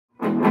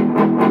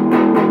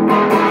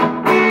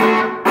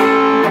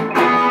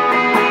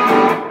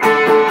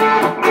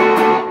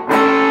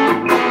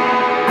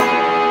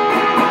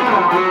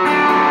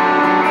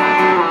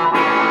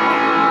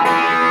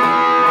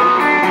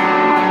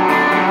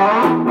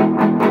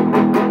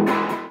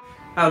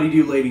Howdy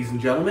do, ladies and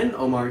gentlemen,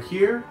 Omar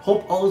here.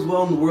 Hope all is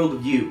well in the world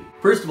of you.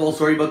 First of all,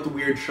 sorry about the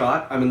weird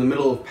shot. I'm in the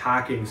middle of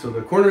packing, so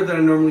the corner that I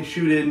normally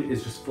shoot in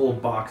is just full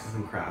of boxes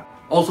and crap.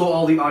 Also,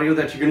 all the audio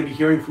that you're going to be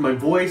hearing from my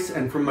voice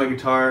and from my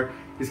guitar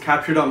is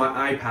captured on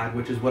my iPad,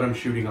 which is what I'm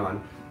shooting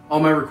on.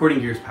 All my recording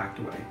gear is packed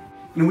away.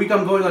 In a week,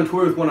 I'm going on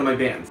tour with one of my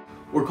bands.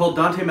 We're called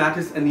Dante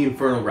Mattis and the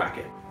Infernal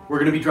Racket. We're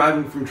going to be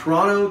driving from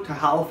Toronto to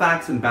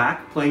Halifax and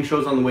back, playing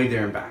shows on the way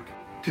there and back.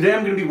 Today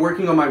I'm going to be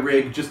working on my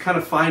rig, just kind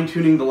of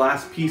fine-tuning the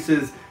last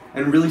pieces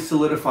and really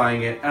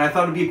solidifying it, and I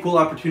thought it'd be a cool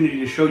opportunity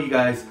to show you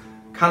guys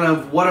kind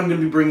of what I'm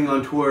going to be bringing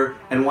on tour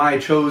and why I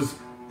chose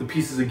the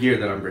pieces of gear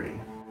that I'm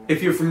bringing.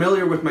 If you're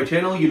familiar with my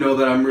channel, you know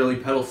that I'm really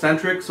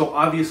pedal-centric, so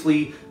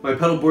obviously my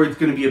pedal board is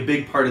going to be a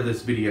big part of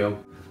this video.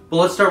 But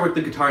let's start with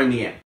the guitar and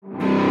the amp.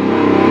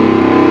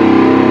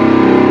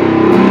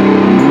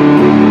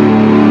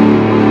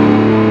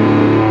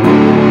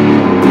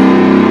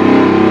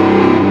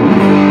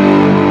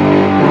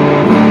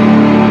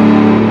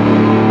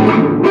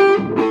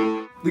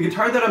 The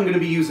guitar that I'm going to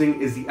be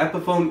using is the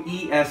Epiphone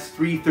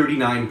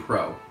ES339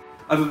 Pro.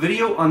 I have a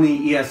video on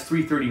the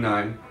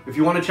ES339. If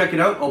you want to check it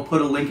out, I'll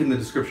put a link in the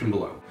description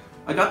below.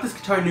 I got this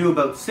guitar new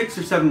about 6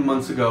 or 7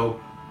 months ago,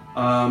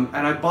 and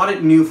I bought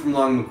it new from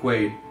Long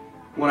McQuaid.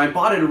 When I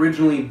bought it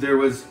originally, there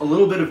was a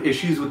little bit of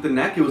issues with the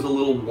neck. It was a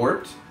little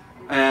warped,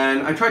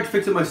 and I tried to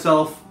fix it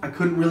myself. I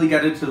couldn't really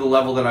get it to the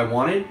level that I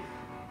wanted,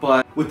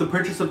 but with the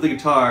purchase of the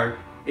guitar,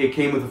 it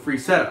came with a free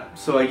setup.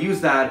 So I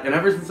used that, and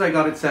ever since I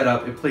got it set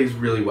up, it plays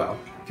really well.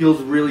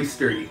 Feels really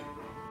sturdy.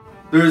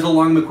 There is a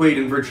Long McQuaid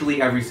in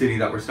virtually every city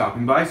that we're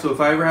stopping by, so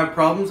if I ever have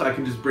problems, I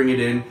can just bring it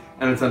in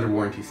and it's under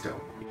warranty still.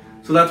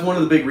 So that's one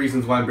of the big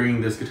reasons why I'm bringing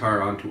this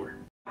guitar on tour.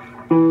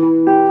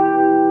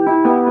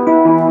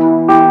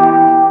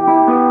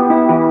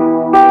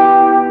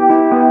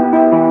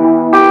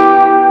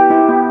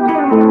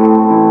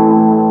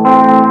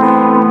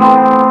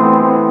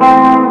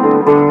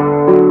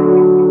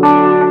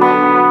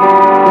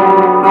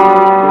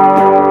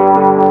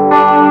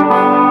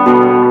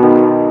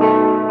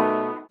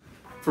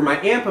 For my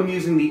amp, I'm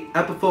using the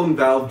Epiphone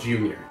Valve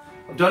Jr.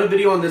 I've done a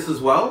video on this as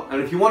well,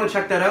 and if you want to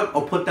check that out,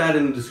 I'll put that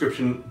in the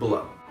description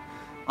below.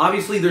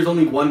 Obviously, there's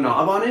only one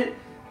knob on it,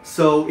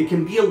 so it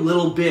can be a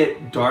little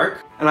bit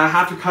dark, and I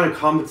have to kind of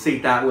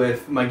compensate that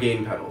with my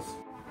gain pedals.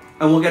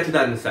 And we'll get to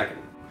that in a second.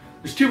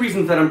 There's 2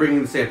 reasons that I'm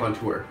bringing this amp on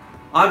tour.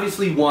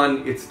 Obviously,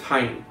 one, it's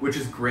tiny, which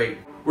is great.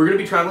 We're going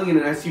to be traveling in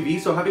an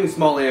SUV, so having a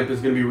small amp is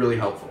going to be really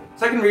helpful.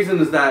 Second reason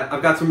is that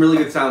I've got some really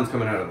good sounds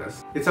coming out of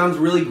this. It sounds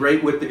really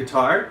great with the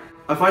guitar.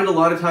 I find a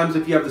lot of times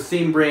if you have the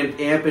same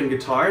brand amp and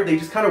guitar, they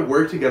just kind of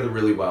work together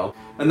really well.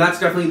 And that's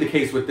definitely the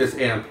case with this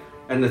amp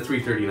and the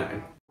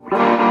 339.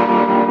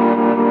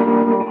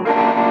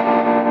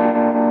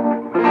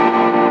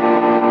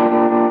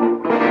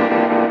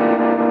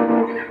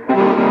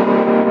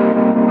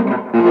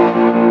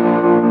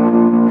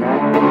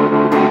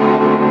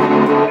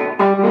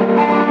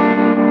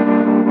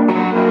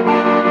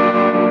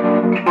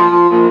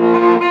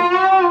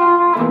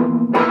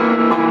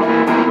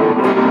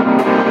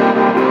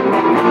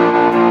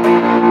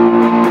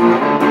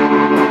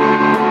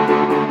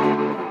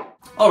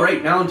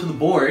 Alright, now onto the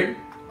board.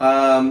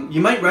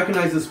 You might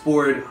recognize this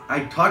board.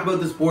 I talk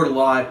about this board a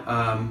lot,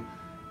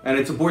 and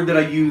it's a board that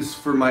I use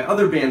for my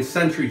other band,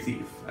 Century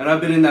Thief, and I've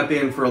been in that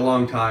band for a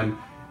long time.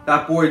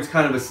 That board's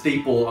kind of a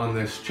staple on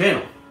this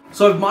channel.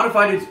 So I've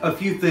modified a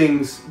few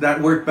things that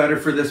work better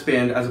for this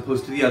band as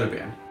opposed to the other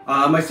band.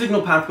 My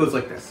signal path goes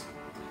like this.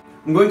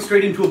 I'm going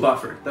straight into a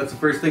buffer. That's the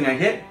first thing I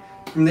hit.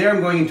 From there I'm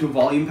going into a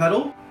volume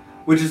pedal,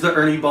 which is the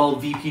Ernie Ball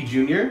VP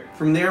Jr.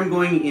 From there I'm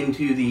going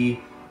into the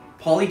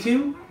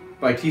Polytune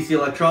by TC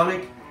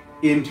Electronic,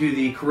 into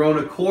the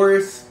Corona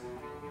Chorus.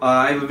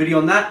 I have a video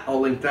on that, I'll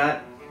link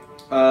that.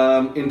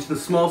 Into the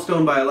Small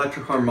Stone by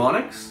Electric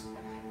Harmonics,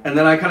 and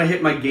then I kind of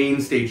hit my gain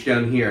stage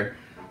down here.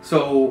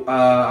 So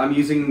I'm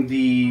using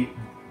the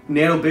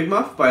Nano Big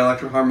Muff by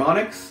Electric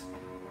Harmonics,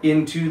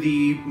 into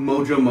the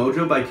Mojo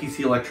Mojo by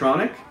TC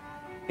Electronic,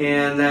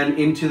 and then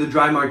into the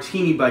Dry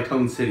Martini by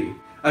Tone City.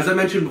 As I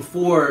mentioned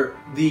before,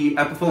 the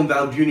Epiphone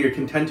Valve Jr.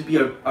 can tend to be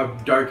a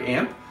dark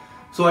amp,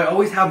 so I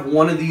always have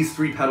one of these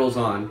 3 pedals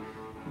on.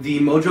 The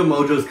Mojo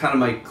Mojo is kind of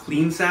my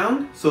clean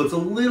sound, so it's a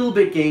little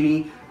bit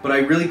gainy, but I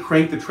really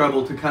crank the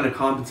treble to kind of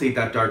compensate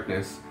that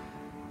darkness.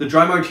 The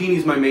Dry Martini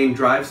is my main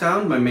drive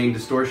sound, my main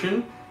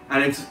distortion,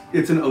 and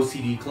it's an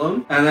OCD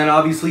clone. And then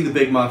obviously the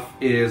Big Muff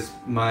is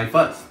my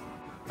fuzz.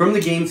 From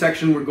the gain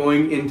section, we're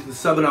going into the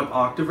Sub and Up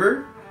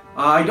Octaver.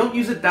 I don't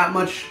use it that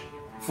much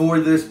for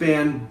this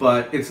band,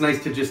 but it's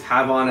nice to just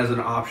have on as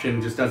an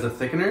option, just as a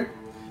thickener.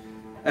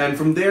 And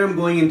from there I'm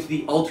going into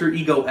the Alter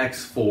Ego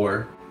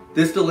X4.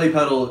 This delay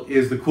pedal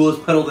is the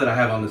coolest pedal that I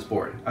have on this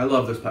board. I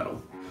love this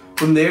pedal.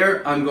 From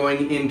there I'm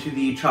going into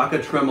the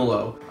Chaka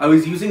Tremolo. I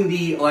was using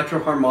the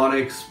Electro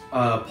Harmonics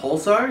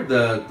Pulsar,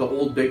 the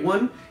old big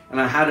one,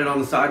 and I had it on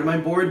the side of my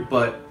board,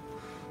 but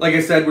like I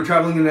said, we're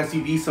traveling in an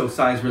SUV, so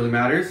size really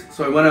matters.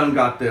 So I went out and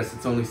got this.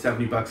 It's only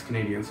 70 bucks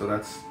Canadian, so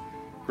that's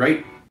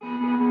great.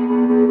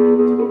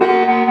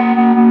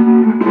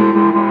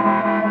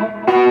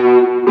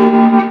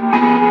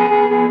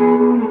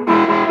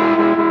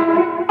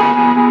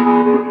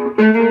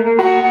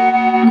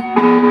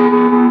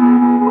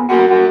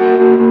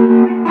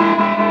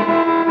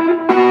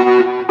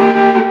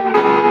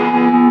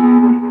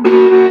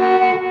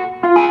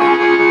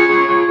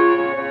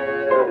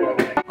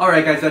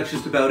 Alright guys, that's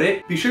just about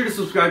it. Be sure to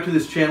subscribe to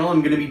this channel.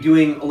 I'm going to be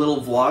doing a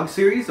little vlog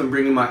series. I'm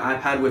bringing my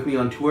iPad with me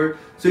on tour,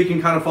 so you can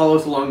kind of follow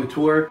us along the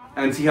tour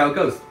and see how it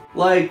goes.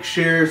 Like,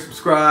 share,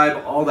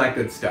 subscribe, all that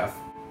good stuff.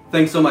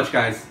 Thanks so much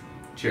guys.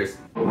 Cheers.